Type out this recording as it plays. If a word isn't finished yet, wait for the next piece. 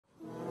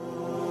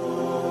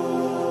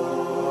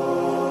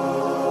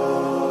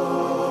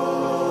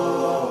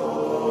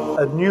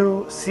a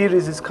new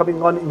series is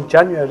coming on in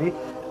January,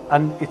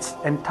 and it's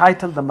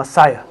entitled The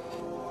Messiah.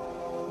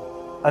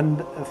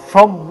 And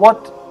from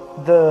what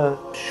the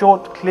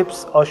short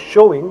clips are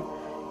showing,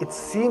 it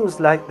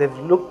seems like they've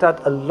looked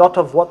at a lot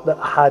of what the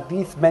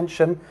hadith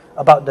mention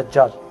about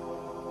Dajjal.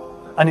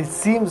 And it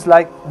seems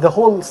like the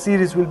whole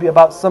series will be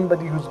about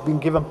somebody who's been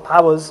given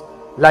powers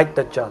like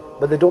Dajjal,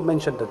 but they don't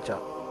mention Dajjal.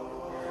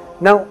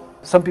 Now,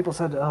 some people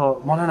said,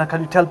 "Oh, Maulana,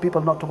 can you tell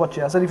people not to watch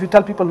it?" I said, if you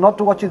tell people not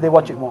to watch it, they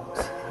watch it more.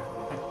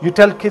 You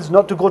tell kids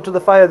not to go to the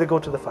fire, they go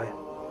to the fire.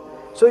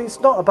 So it's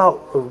not about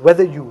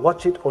whether you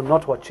watch it or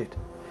not watch it.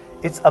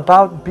 It's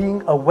about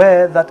being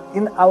aware that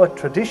in our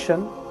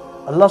tradition,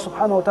 Allah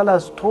subhanahu wa ta'ala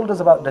has told us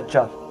about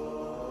Dajjal.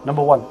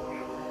 Number one.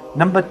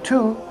 Number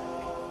two,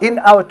 in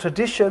our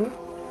tradition,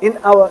 in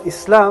our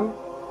Islam,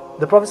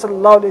 the Prophet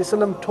sallallahu alaihi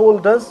wasallam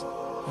told us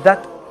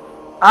that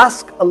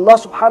ask Allah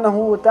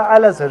subhanahu wa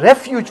ta'ala's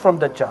refuge from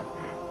Dajjal.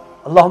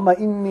 Allahumma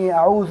inni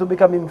a'udhu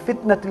bika min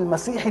fitnatil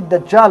masihid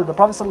Dajjal. The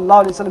Prophet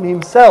sallallahu alaihi wasallam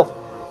himself,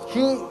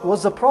 he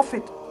was a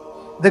prophet,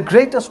 the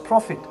greatest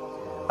prophet.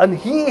 And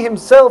he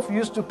himself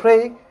used to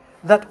pray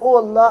that, "Oh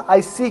Allah,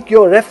 I seek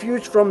your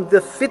refuge from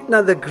the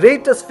fitna, the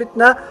greatest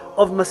fitna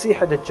of Masih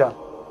Dajjal."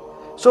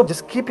 So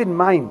just keep in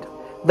mind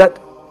that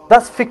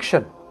that's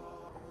fiction.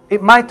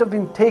 It might have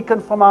been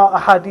taken from our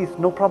ahadith,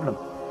 no problem.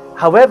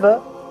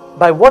 However,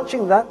 by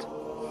watching that,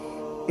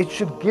 it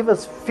should give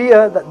us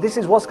fear that this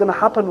is what's going to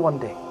happen one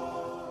day.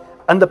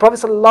 And the Prophet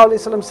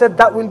ﷺ said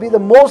that will be the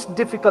most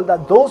difficult,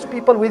 that those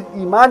people with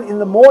iman in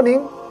the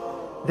morning,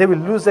 they will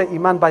lose their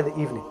iman by the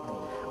evening.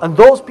 And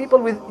those people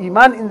with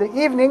iman in the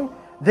evening,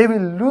 they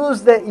will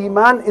lose their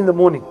iman in the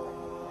morning.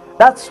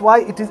 That's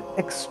why it is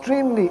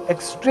extremely,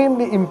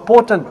 extremely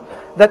important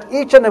that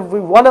each and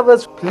every one of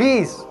us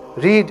please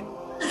read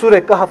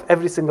Surah Kahf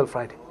every single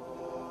Friday.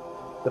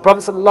 The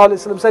Prophet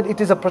ﷺ said it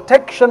is a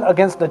protection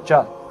against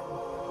Dajjal.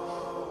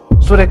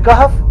 Surah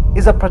Kahf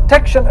is a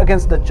protection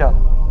against Dajjal.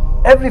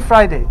 Every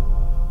Friday.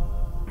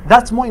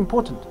 That's more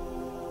important.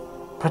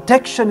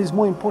 Protection is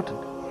more important.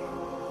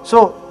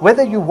 So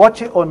whether you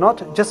watch it or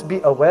not, just be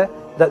aware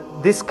that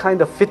this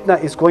kind of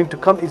fitna is going to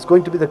come. It's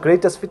going to be the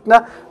greatest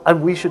fitna,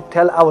 and we should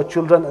tell our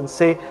children and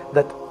say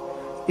that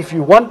if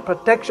you want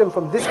protection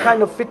from this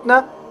kind of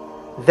fitna,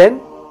 then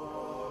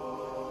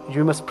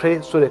you must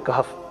pray Surah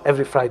Kahf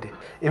every Friday.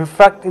 In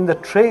fact, in the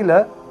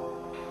trailer,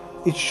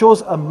 it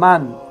shows a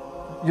man,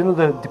 you know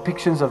the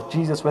depictions of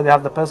Jesus where they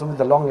have the person with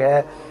the long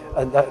hair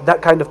and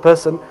that kind of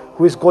person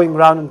who is going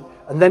around,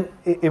 and then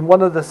in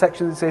one of the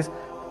sections it says,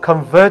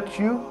 "Convert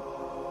you,"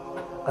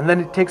 and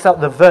then it takes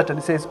out the vert and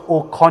it says,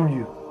 "or con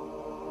you."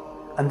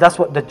 And that's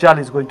what Dajjal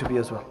is going to be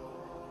as well.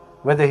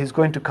 Whether he's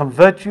going to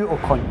convert you or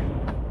con you.